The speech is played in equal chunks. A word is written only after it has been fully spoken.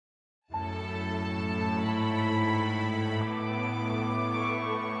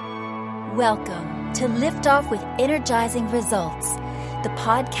Welcome to Lift Off with Energizing Results, the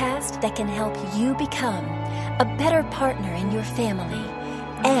podcast that can help you become a better partner in your family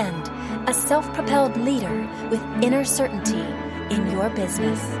and a self-propelled leader with inner certainty in your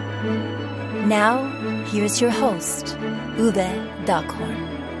business. Now, here's your host, Uwe Daghorn.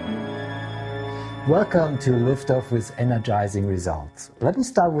 Welcome to Lift Off with Energizing Results. Let me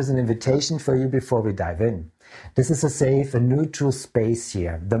start with an invitation for you before we dive in. This is a safe and neutral space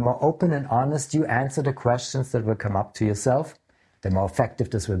here. The more open and honest you answer the questions that will come up to yourself, the more effective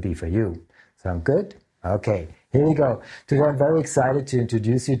this will be for you. Sound good? Okay, here we go. Today I'm very excited to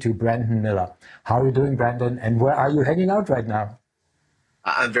introduce you to Brandon Miller. How are you doing, Brandon? And where are you hanging out right now?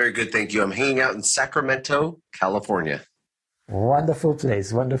 I'm very good, thank you. I'm hanging out in Sacramento, California. Wonderful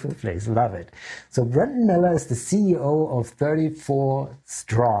place, love it. So Brandon Miller is the CEO of 34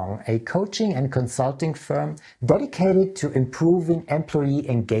 Strong, a coaching and consulting firm dedicated to improving employee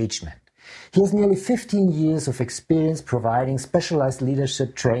engagement. He has nearly 15 years of experience providing specialized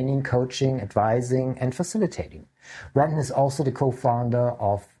leadership training, coaching, advising, and facilitating. Brandon is also the co-founder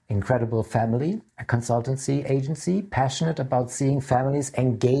of Incredible Family, a consultancy agency passionate about seeing families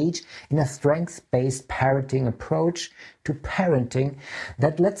engage in a strengths-based parenting approach to parenting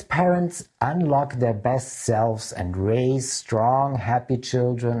that lets parents unlock their best selves and raise strong, happy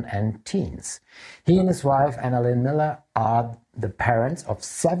children and teens. He and his wife, Annalyn Miller, are the parents of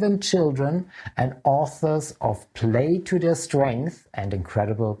 7 children and authors of Play to Their Strength and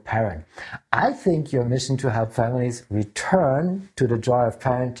Incredible Parent. I think your mission to help families return to the joy of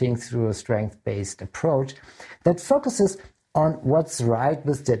parenting through a strength-based approach that focuses on what's right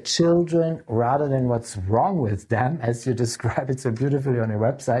with their children rather than what's wrong with them, as you describe it so beautifully on your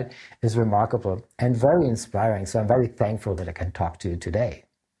website, is remarkable and very inspiring. So I'm very thankful that I can talk to you today.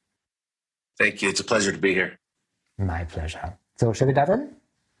 Thank you. It's a pleasure to be here. My pleasure. So shall we dive in?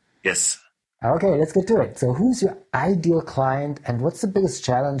 Yes. Okay, let's get to it. So who's your ideal client and what's the biggest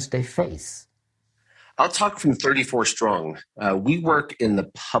challenge they face? I'll talk from 34 Strong. We work in the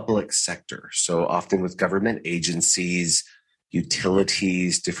public sector, so often with government agencies,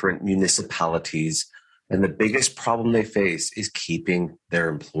 utilities, different municipalities, and the biggest problem they face is keeping their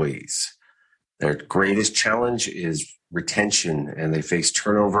employees. Their greatest challenge is retention, and they face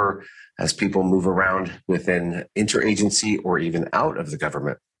turnover as people move around within interagency or even out of the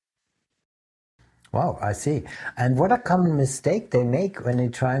government. Wow, I see. And what a common mistake they make when they're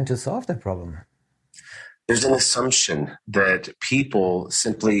trying to solve the problem? There's an assumption that people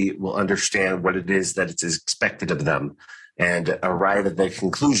simply will understand what it is that is expected of them and arrive at the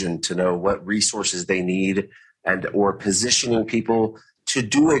conclusion to know what resources they need and or positioning people to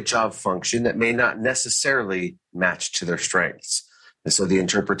do a job function that may not necessarily match to their strengths. And so the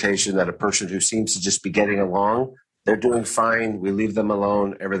interpretation that a person who seems to just be getting along, they're doing fine, we leave them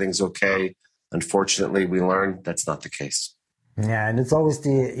alone, everything's okay. Unfortunately, we learn that's not the case. Yeah, and it's always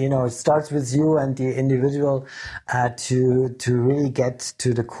it starts with you and the individual to really get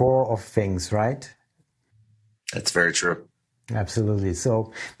to the core of things, right? That's very true. Absolutely.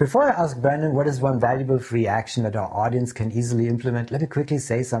 So before I ask Brandon, what is one valuable free action that our audience can easily implement? Let me quickly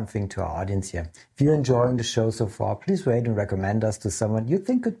say something to our audience here. If you're enjoying the show so far, please rate and recommend us to someone you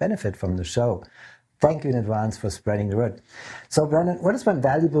think could benefit from the show. Thank you in advance for spreading the word. So Brandon, what is one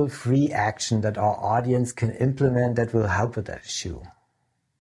valuable free action that our audience can implement that will help with that issue?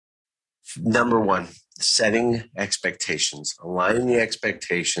 Number one, setting expectations, aligning the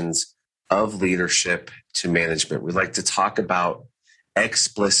expectations of leadership to management. We like to talk about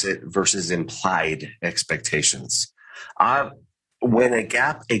explicit versus implied expectations. When a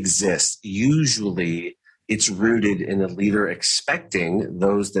gap exists, usually it's rooted in a leader expecting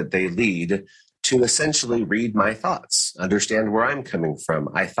those that they lead to essentially read my thoughts, understand where I'm coming from.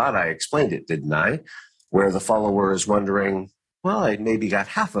 I thought I explained it, didn't I? Where the follower is wondering, well, I maybe got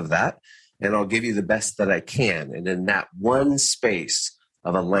half of that, and I'll give you the best that I can. And in that one space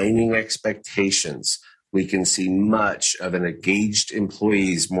of aligning expectations, we can see much of an engaged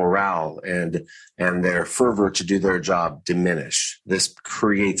employee's morale and their fervor to do their job diminish. This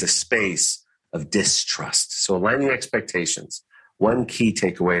creates a space of distrust. So aligning expectations, one key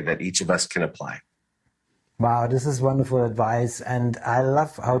takeaway that each of us can apply. Wow, this is wonderful advice. And I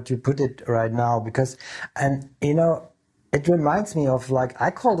love how you put it right now because, it reminds me of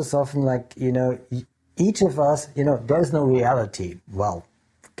I call this often each of us, there's no reality. Well,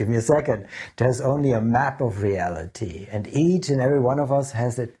 give me a second. There's only a map of reality. And each and every one of us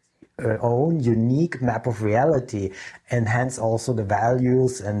has its own unique map of reality, and hence also the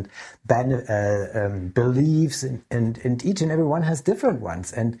values and beliefs. And each and every one has different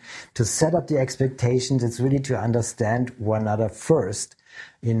ones. And to set up the expectations, it's really to understand one another first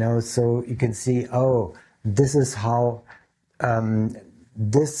so you can see, oh, this is how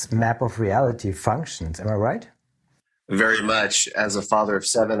this map of reality functions. Am I right? Very much. As a father of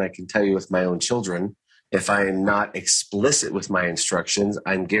 7, I can tell you with my own children, if I am not explicit with my instructions,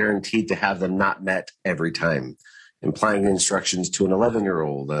 I'm guaranteed to have them not met every time. Implying instructions to an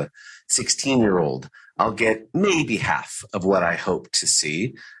 11-year-old, a 16-year-old, I'll get maybe half of what I hope to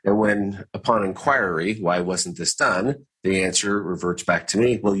see. And when, upon inquiry, why wasn't this done? The answer reverts back to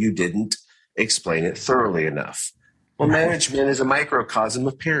me, well, you didn't explain it thoroughly enough. Well, management is a microcosm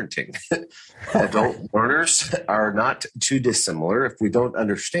of parenting. Adult learners are not too dissimilar. If we don't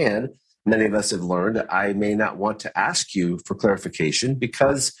understand, many of us have learned, I may not want to ask you for clarification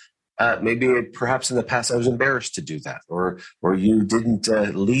because perhaps in the past I was embarrassed to do that, or you didn't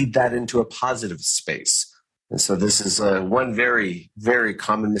lead that into a positive space. And so this is one very, very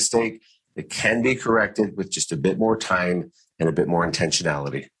common mistake that can be corrected with just a bit more time and a bit more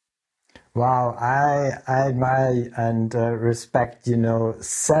intentionality. Wow, I admire and respect,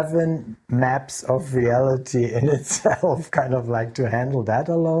 7 maps of reality in itself, kind of like to handle that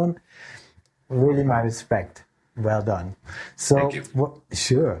alone. Really my respect. Well done. So, thank you.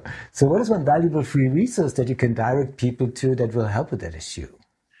 Sure. So what is one valuable free resource that you can direct people to that will help with that issue?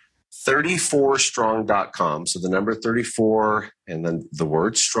 34strong.com. So the number 34 and then the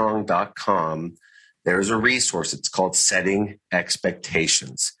word strong.com. There's a resource. It's called Setting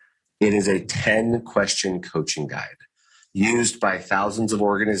Expectations. It is a 10-question coaching guide used by thousands of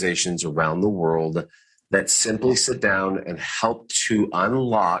organizations around the world that simply sit down and help to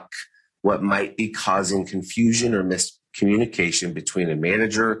unlock what might be causing confusion or miscommunication between a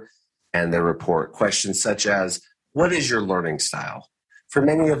manager and their report. Questions such as, what is your learning style? For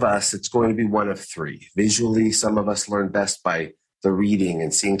many of us, it's going to be one of 3. Visually, some of us learn best by the reading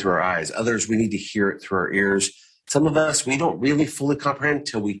and seeing through our eyes. Others, we need to hear it through our ears. Some of us, we don't really fully comprehend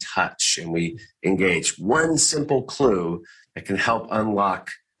until we touch and we engage. One simple clue that can help unlock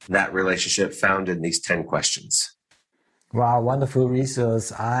that relationship found in these 10 questions. Wow, wonderful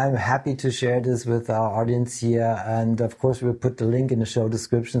resource. I'm happy to share this with our audience here. And of course, we'll put the link in the show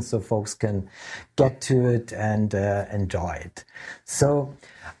description so folks can get to it and enjoy it. So,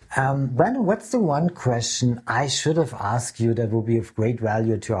 Brandon, what's the one question I should have asked you that will be of great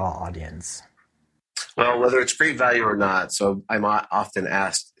value to our audience? Well, whether it's great value or not, so I'm often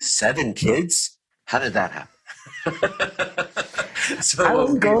asked, 7 kids? How did that happen? So I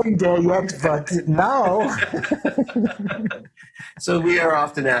wasn't going there yet, but now. So we are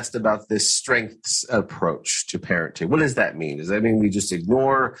often asked about this strengths approach to parenting. What does that mean? Does that mean we just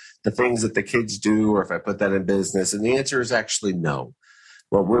ignore the things that the kids do, or if I put that in business? And the answer is actually no.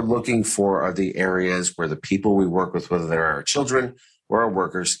 What we're looking for are the areas where the people we work with, whether they're our children or our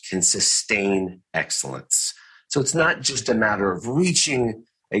workers, can sustain excellence. So it's not just a matter of reaching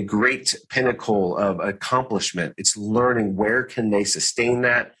a great pinnacle of accomplishment. It's learning where can they sustain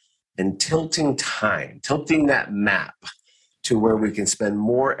that and tilting that map to where we can spend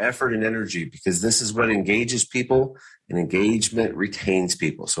more effort and energy, because this is what engages people, and engagement retains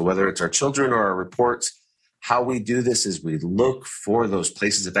people. So whether it's our children or our reports, how we do this is we look for those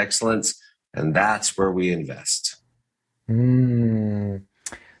places of excellence, and that's where we invest.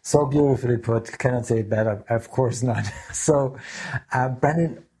 So beautifully put. Cannot say it better. Of course not. So,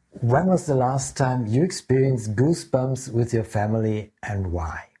 Brandon, when was the last time you experienced goosebumps with your family, and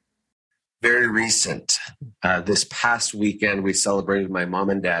why? Very recent. This past weekend, we celebrated my mom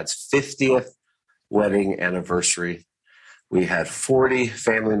and dad's 50th wedding anniversary. We had 40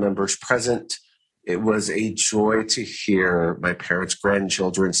 family members present. It was a joy to hear my parents'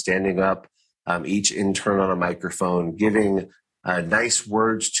 grandchildren standing up, each in turn on a microphone, giving nice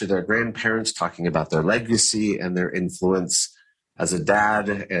words to their grandparents, talking about their legacy and their influence as a dad,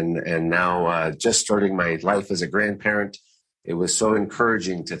 and now just starting my life as a grandparent. It was so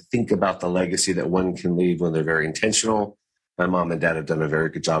encouraging to think about the legacy that one can leave when they're very intentional. My mom and dad have done a very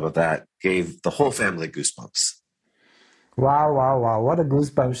good job of that. Gave the whole family goosebumps. Wow. What a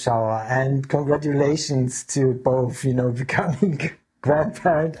goosebump shower. And congratulations to both, becoming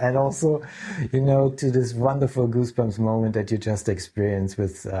grandparent and also, to this wonderful goosebumps moment that you just experienced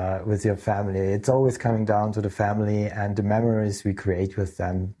with your family. It's always coming down to the family and the memories we create with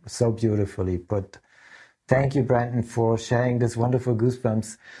them. So beautifully put. Thank you, Brandon, for sharing this wonderful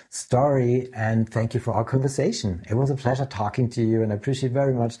Goosebumps story, and thank you for our conversation. It was a pleasure talking to you, and I appreciate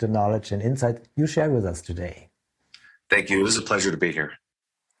very much the knowledge and insight you shared with us today. Thank you. It was a pleasure to be here.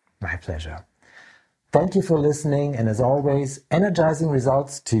 My pleasure. Thank you for listening, and as always, energizing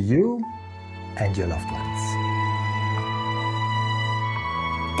results to you and your loved ones.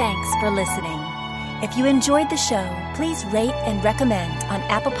 Thanks for listening. If you enjoyed the show, please rate and recommend on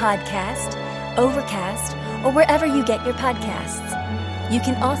Apple Podcast, Overcast, or wherever you get your podcasts. You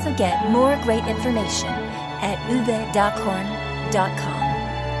can also get more great information at uvedockhorn.com.